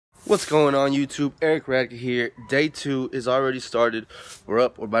What's going on YouTube? Erik Ratka here. Day 2 is already started. We're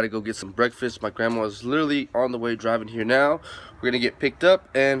up. We're about to go get some breakfast. My grandma is literally on the way driving here now. We're going to get picked up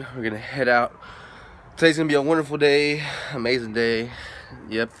and we're going to head out. Today's going to be a wonderful day. Amazing day.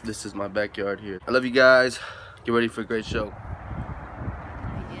 Yep, this is my backyard here. I love you guys. Get ready for a great show.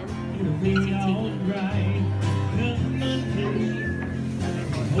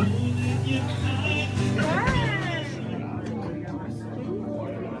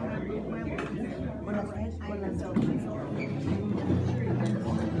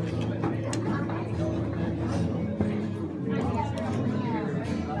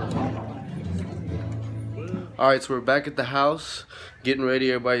 Alright, so we're back at the house, getting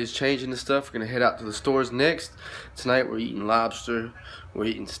ready. Everybody's changing the stuff. We're gonna head out to the stores next. Tonight we're eating lobster, we're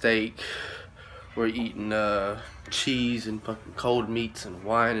eating steak, we're eating cheese and fucking cold meats and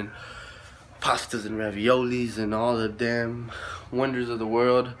wine and pastas and raviolis and all the damn wonders of the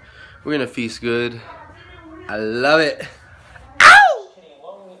world. We're gonna feast good. I love it. Ow!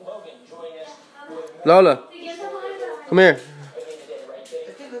 Lola, come here.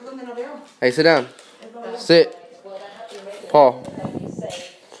 Hey, sit down. Sit. Paul.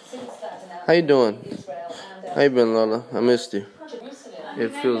 How you doing? How you been, Lola? I missed you.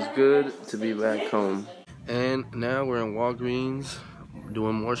 It feels good to be back home. And now we're in Walgreens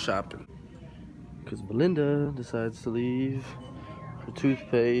doing more shopping. Because Belinda decides to leave for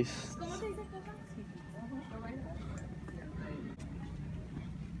toothpaste.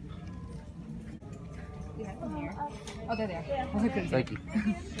 Oh, they're there. Thank you.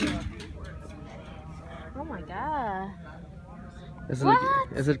 Oh my god.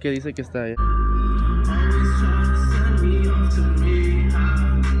 Es el que dice que está ahí.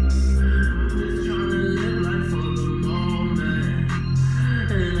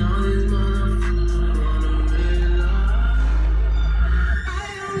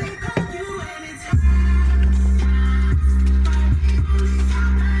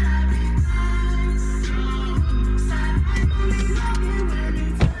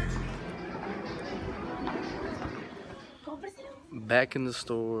 Back in the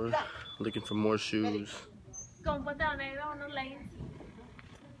store, looking for more shoes. No,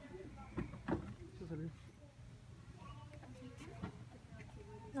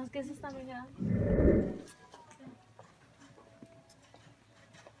 es que eso está bien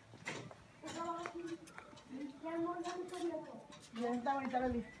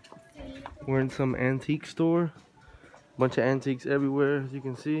grande. We're in some antique store. Bunch of antiques everywhere, as you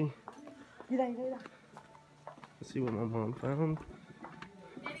can see. Let's see what my mom found.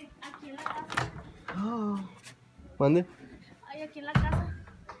 Oh. ¿Mande? Ay, aquí en la casa.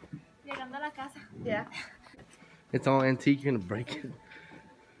 Llegando a la casa. Yeah. It's all antique, you're gonna break it.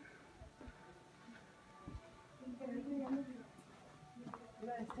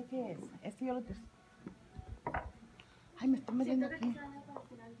 ¿Este qué es? Este yo lo tengo. Ay, me está metiendo aquí.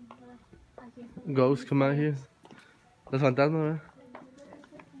 Ghosts come out here. Los fantasmas, ¿verdad?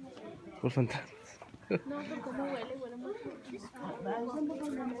 Los fantasmas. No, porque no huele, huele mucho.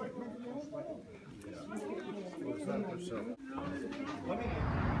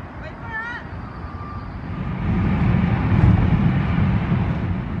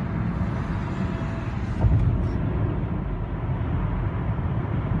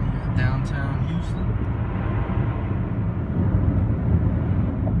 Downtown Houston.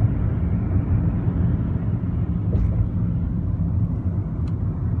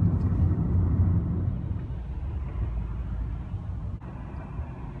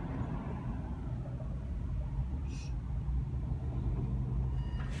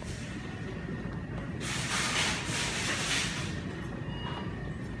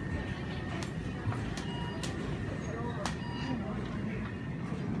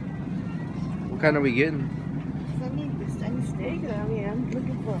 What kind are we getting? I need steak. I mean, I'm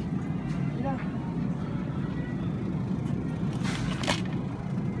looking for. Mira.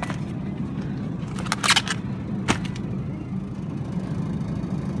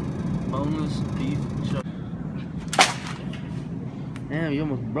 Boneless beef chuck. Damn, you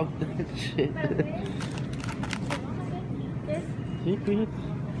almost broke that shit. See, good.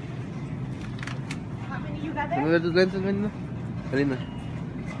 How many you got there? Belinda.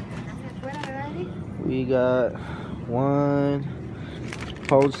 We got one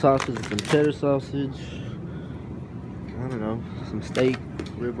cold sausage and some cheddar sausage. I don't know, some steak,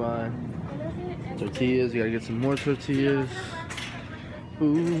 ribeye, tortillas. We gotta get some more tortillas.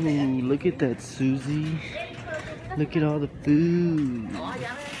 Ooh, look at that, Susie. Look at all the food.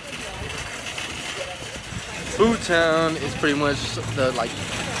 Food Town is pretty much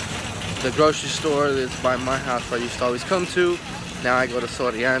the grocery store that's by my house where I used to always come to. Now I go to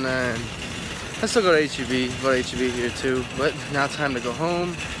Soriana, and I still go to HEB. Go to HEB here too. But now it's time to go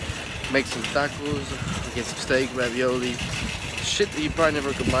home, make some tacos, get some steak, ravioli, shit that you probably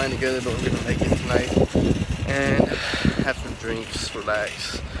never combine together, but we're gonna make it tonight. And have some drinks,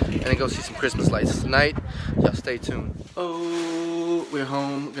 relax, and then go see some Christmas lights tonight. Y'all stay tuned. Oh, we're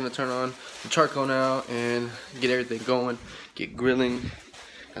home. We're gonna turn on the charcoal now and get everything going. Get grilling.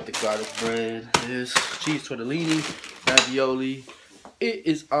 Got the garlic bread, this cheese tortellini, ravioli. It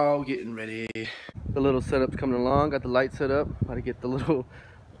is all getting ready. The little setup's coming along. Got the light set up. About to get the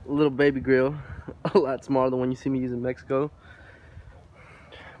little baby grill, a lot smaller than one you see me use in Mexico.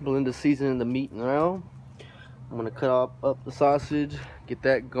 Belinda's seasoning the meat now. I'm gonna cut up the sausage, get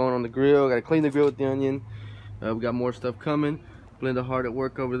that going on the grill. Gotta clean the grill with the onion. We got more stuff coming. Belinda hard at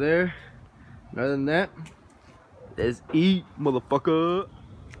work over there. And other than that, let's eat, motherfucker.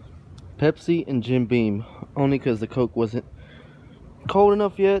 Pepsi and Jim Beam, only because the Coke wasn't cold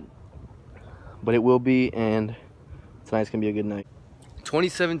enough yet, but it will be, and tonight's gonna be a good night.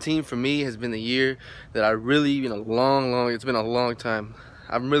 2017 for me has been the year that I really, it's been a long time.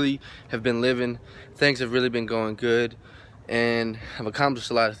 I really have been living. Things have really been going good, and I've accomplished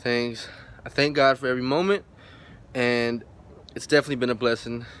a lot of things. I thank God for every moment, and it's definitely been a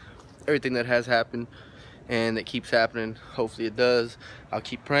blessing. Everything that has happened and that keeps happening, hopefully it does. I'll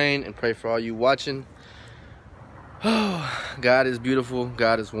keep praying and pray for all you watching. Oh, God is beautiful,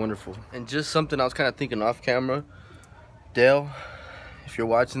 God is wonderful. And just something I was kind of thinking off camera, Dale, if you're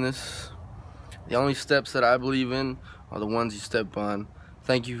watching this, the only steps that I believe in are the ones you step on.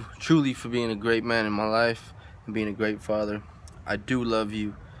 Thank you truly for being a great man in my life and being a great father. I do love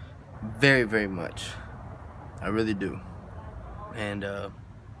you very, very much. I really do. And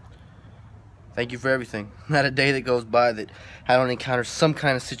thank you for everything. Not a day that goes by that I don't encounter some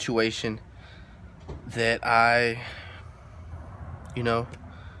kind of situation that I,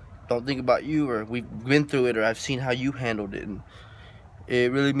 don't think about you, or we've been through it, or I've seen how you handled it. And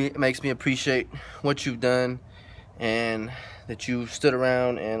it really makes me appreciate what you've done, and that you stood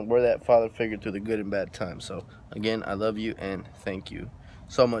around and were that father figure through the good and bad times. So again, I love you and thank you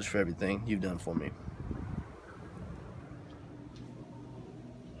so much for everything you've done for me.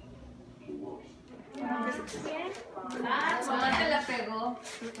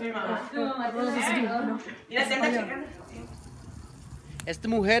 Esta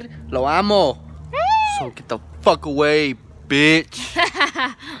mujer lo amo. So get the fuck away, bitch.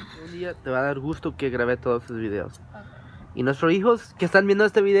 Un día te va a dar gusto que grabé todos esos videos. Y nuestros hijos que están viendo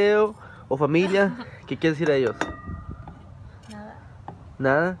este video, o familia, ¿qué quieres decir a ellos? Nada.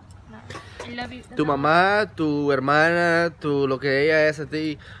 ¿Nada? No. I love you. Tu mamá, tu hermana, lo que ella es a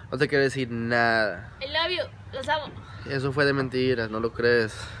ti, no te quiere decir nada. I love you. Los amo. Eso fue de mentiras, no lo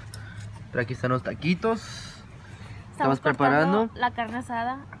crees. Pero aquí están los taquitos. Estamos preparando la carne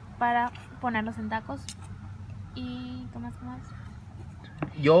asada para ponerlos en tacos. Y ¿qué más?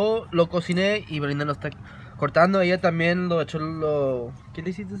 Yo lo cociné y Belinda lo está cortando. Ella también lo echó ¿qué le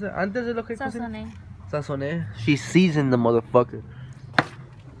hiciste antes de lo que cociné? Sazoné. She seasoned the motherfucker.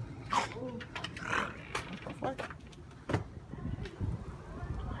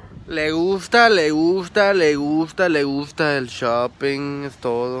 Le gusta el shopping, es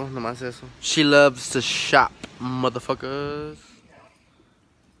todo, nomás eso. She loves to shop, motherfuckers.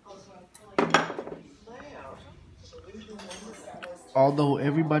 Although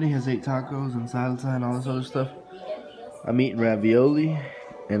everybody has ate tacos and salsa and all this other stuff, I'm eating ravioli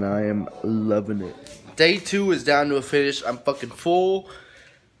and I am loving it. Day 2 is down to a finish. I'm fucking full.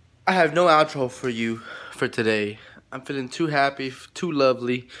 I have no outro for you for today. I'm feeling too happy, too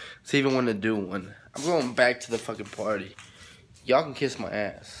lovely to even want to do one. I'm going back to the fucking party. Y'all can kiss my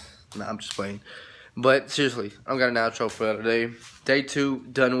ass. Nah, I'm just playing. But seriously, I've got an outro for today. Day 2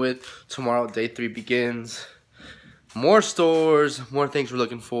 done with. Tomorrow, day 3 begins. More stores, more things we're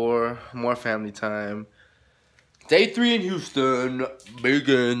looking for, more family time. Day 3 in Houston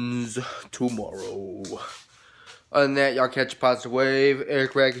begins tomorrow. Other than that, y'all catch a positive wave.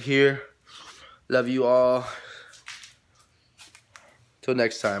 Erik, Ratka here. Love you all. Till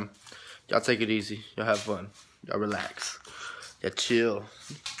next time, y'all take it easy. Y'all have fun. Y'all relax. Y'all chill.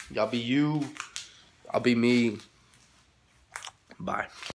 Y'all be you. I'll be me. Bye.